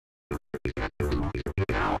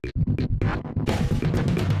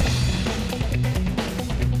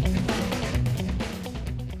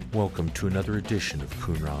Welcome to another edition of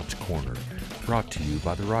Coonrod's Corner, brought to you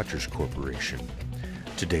by the Rogers Corporation.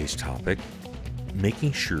 Today's topic,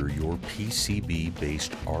 making sure your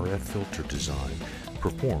PCB-based RF filter design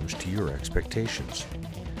performs to your expectations.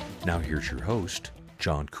 Now here's your host,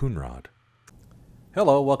 John Coonrod.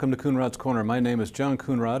 Hello, welcome to Coonrod's Corner. My name is John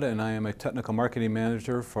Coonrod and I am a technical marketing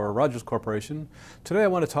manager for Rogers Corporation. Today I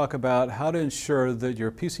want to talk about how to ensure that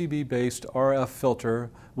your PCB-based RF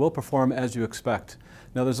filter will perform as you expect.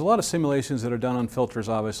 Now there's a lot of simulations that are done on filters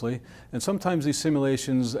obviously, and sometimes these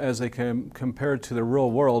simulations as they compared to the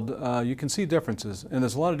real world, you can see differences, and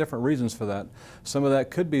there's a lot of different reasons for that. Some of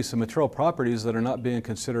that could be some material properties that are not being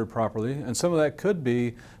considered properly, and some of that could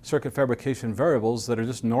be circuit fabrication variables that are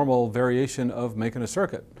just normal variation of making a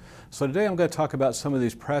circuit. So today I'm going to talk about some of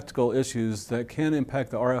these practical issues that can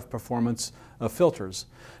impact the RF performance of filters.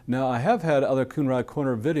 Now I have had other Coonrod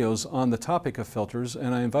Corner videos on the topic of filters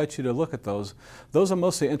and I invite you to look at those. Those are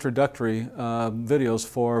mostly introductory videos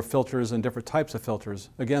for filters and different types of filters.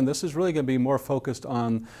 Again, this is really going to be more focused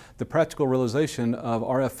on the practical realization of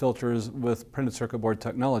RF filters with printed circuit board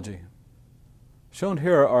technology. Shown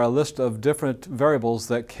here are a list of different variables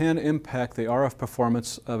that can impact the RF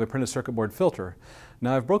performance of a printed circuit board filter.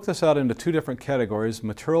 Now I've broke this out into two different categories,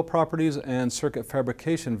 material properties and circuit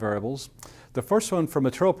fabrication variables. The first one for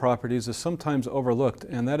material properties is sometimes overlooked,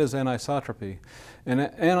 and that is anisotropy. And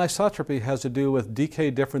anisotropy has to do with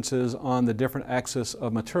decay differences on the different axes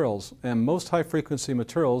of materials. And most high-frequency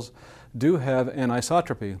materials do have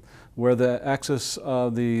anisotropy, where the axis,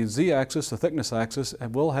 the z-axis, the thickness axis,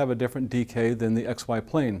 will have a different decay than the xy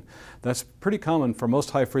plane. That's pretty common for most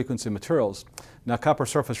high-frequency materials. Now, copper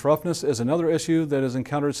surface roughness is another issue that is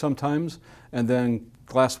encountered sometimes, and then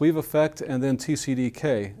glass weave effect, and then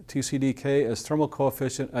TCDK. TCDK is thermal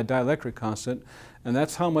coefficient, a dielectric constant, and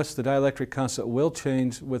that's how much the dielectric constant will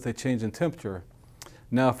change with a change in temperature.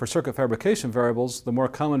 Now, for circuit fabrication variables, the more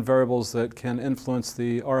common variables that can influence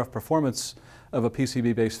the RF performance of a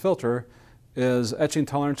PCB-based filter is etching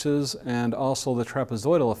tolerances and also the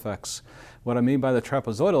trapezoidal effects. What I mean by the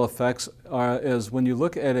trapezoidal effects is when you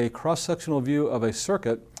look at a cross-sectional view of a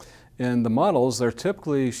circuit, in the models, they're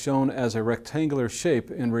typically shown as a rectangular shape.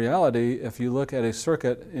 In reality, if you look at a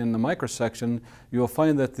circuit in the microsection, you will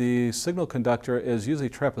find that the signal conductor is usually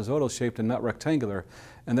trapezoidal shaped and not rectangular.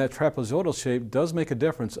 And that trapezoidal shape does make a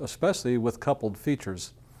difference, especially with coupled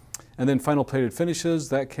features. And then final plated finishes,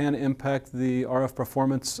 that can impact the RF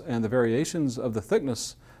performance, and the variations of the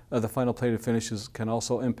thickness of the final plated finishes can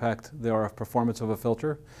also impact the RF performance of a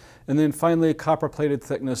filter. And then finally, copper plated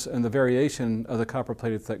thickness and the variation of the copper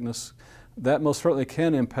plated thickness. That most certainly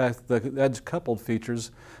can impact the edge coupled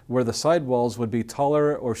features, where the sidewalls would be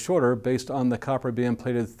taller or shorter based on the copper being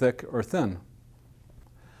plated thick or thin.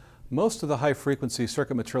 Most of the high-frequency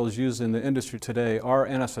circuit materials used in the industry today are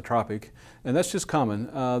anisotropic, and that's just common.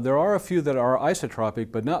 There are a few that are isotropic,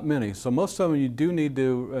 but not many. So most of them you do need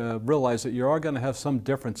to realize that you are going to have some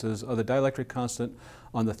differences of the dielectric constant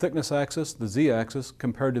on the thickness axis, the z-axis,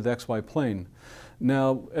 compared to the xy plane.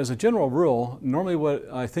 Now, as a general rule, normally what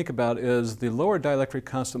I think about is the lower dielectric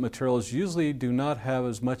constant materials usually do not have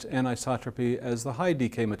as much anisotropy as the high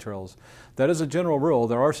decay materials. That is a general rule.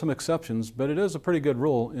 There are some exceptions, but it is a pretty good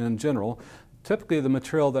rule in general. Typically, the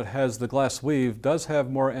material that has the glass weave does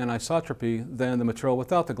have more anisotropy than the material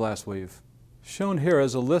without the glass weave. Shown here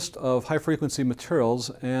is a list of high-frequency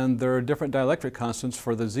materials, and there are different dielectric constants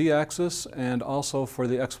for the z-axis and also for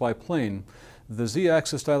the xy plane. The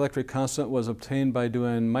z-axis dielectric constant was obtained by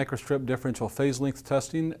doing microstrip differential phase length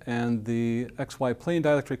testing, and the xy plane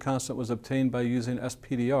dielectric constant was obtained by using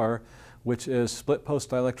SPDR, which is split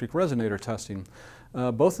post dielectric resonator testing.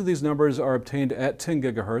 Both of these numbers are obtained at 10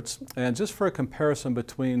 gigahertz, and just for a comparison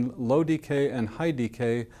between low decay and high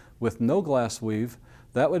decay with no glass weave,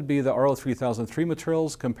 that would be the RO3003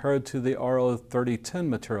 materials compared to the RO3010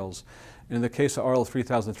 materials. In the case of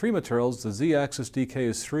RO3003 materials, the z-axis decay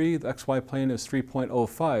is 3, the xy plane is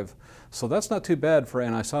 3.05. So that's not too bad for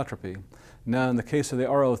anisotropy. Now in the case of the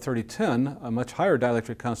RO3010, a much higher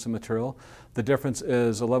dielectric constant material, the difference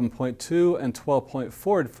is 11.2 and 12.4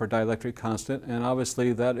 for dielectric constant, and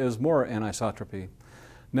obviously that is more anisotropy.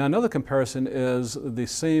 Now another comparison is the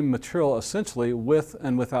same material essentially with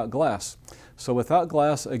and without glass. So without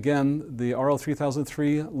glass, again, the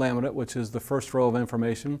RO3003 laminate, which is the first row of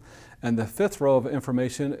information, and the fifth row of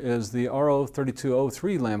information is the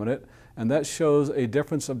RO3203 laminate, and that shows a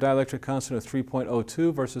difference of dielectric constant of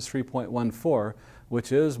 3.02 versus 3.14,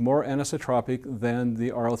 which is more anisotropic than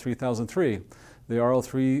the RO3003. The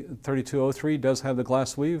RO3203 does have the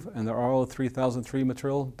glass weave, and the RO3003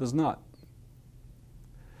 material does not.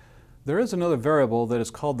 There is another variable that is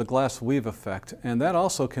called the glass weave effect, and that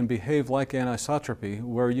also can behave like anisotropy,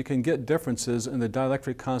 where you can get differences in the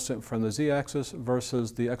dielectric constant from the z-axis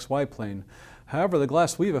versus the xy plane. However, the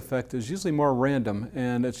glass weave effect is usually more random,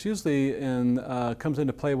 and it's usually comes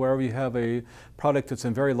into play wherever you have a product that's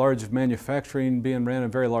in very large manufacturing, being ran in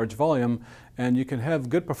very large volume, and you can have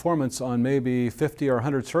good performance on maybe 50 or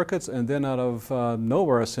 100 circuits, and then out of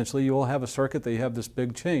nowhere, essentially, you will have a circuit that you have this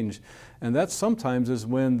big change. And that sometimes is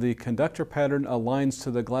when the conductor pattern aligns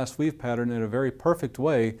to the glass weave pattern in a very perfect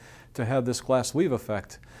way to have this glass weave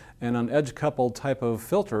effect. And on edge-coupled type of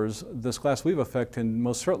filters, this glass weave effect can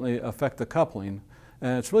most certainly affect the coupling.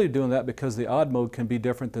 And it's really doing that because the odd mode can be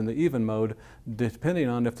different than the even mode, depending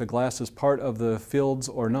on if the glass is part of the fields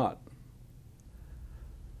or not.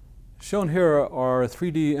 Shown here are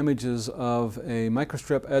 3D images of a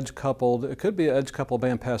microstrip edge-coupled, it could be an edge-coupled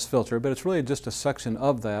bandpass filter, but it's really just a section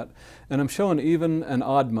of that. And I'm showing even and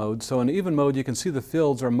odd mode. So in even mode, you can see the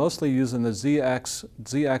fields are mostly using the z-axis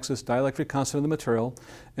dielectric constant of the material.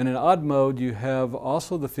 And in odd mode, you have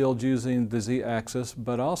also the fields using the z-axis,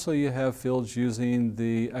 but also you have fields using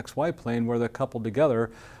the xy plane where they're coupled together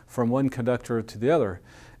from one conductor to the other.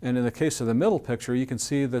 And in the case of the middle picture, you can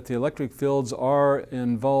see that the electric fields are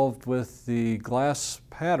involved with the glass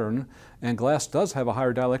pattern, and glass does have a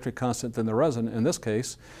higher dielectric constant than the resin in this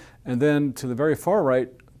case. And then to the very far right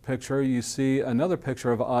picture, you see another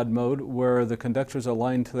picture of odd mode where the conductors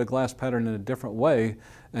align to the glass pattern in a different way,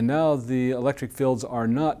 and now the electric fields are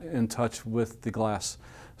not in touch with the glass.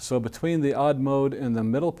 So between the odd mode in the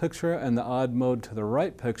middle picture and the odd mode to the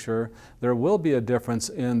right picture, there will be a difference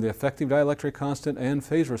in the effective dielectric constant and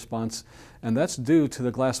phase response, and that's due to the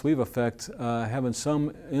glass weave effect having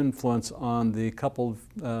some influence on the coupled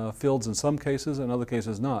fields in some cases, and other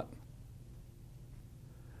cases not.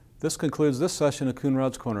 This concludes this session of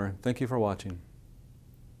Coonrod's Corner. Thank you for watching.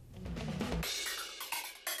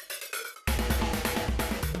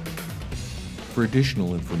 For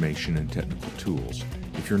additional information and technical tools,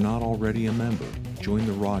 if you're not already a member, join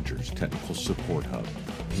the Rogers Technical Support Hub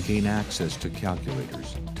and gain access to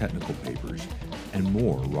calculators, technical papers, and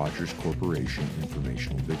more Rogers Corporation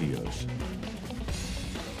informational videos.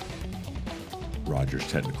 Rogers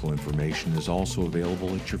Technical Information is also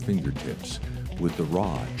available at your fingertips with the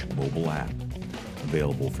Rog mobile app,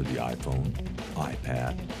 available for the iPhone,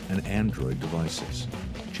 iPad, and Android devices.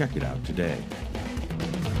 Check it out today.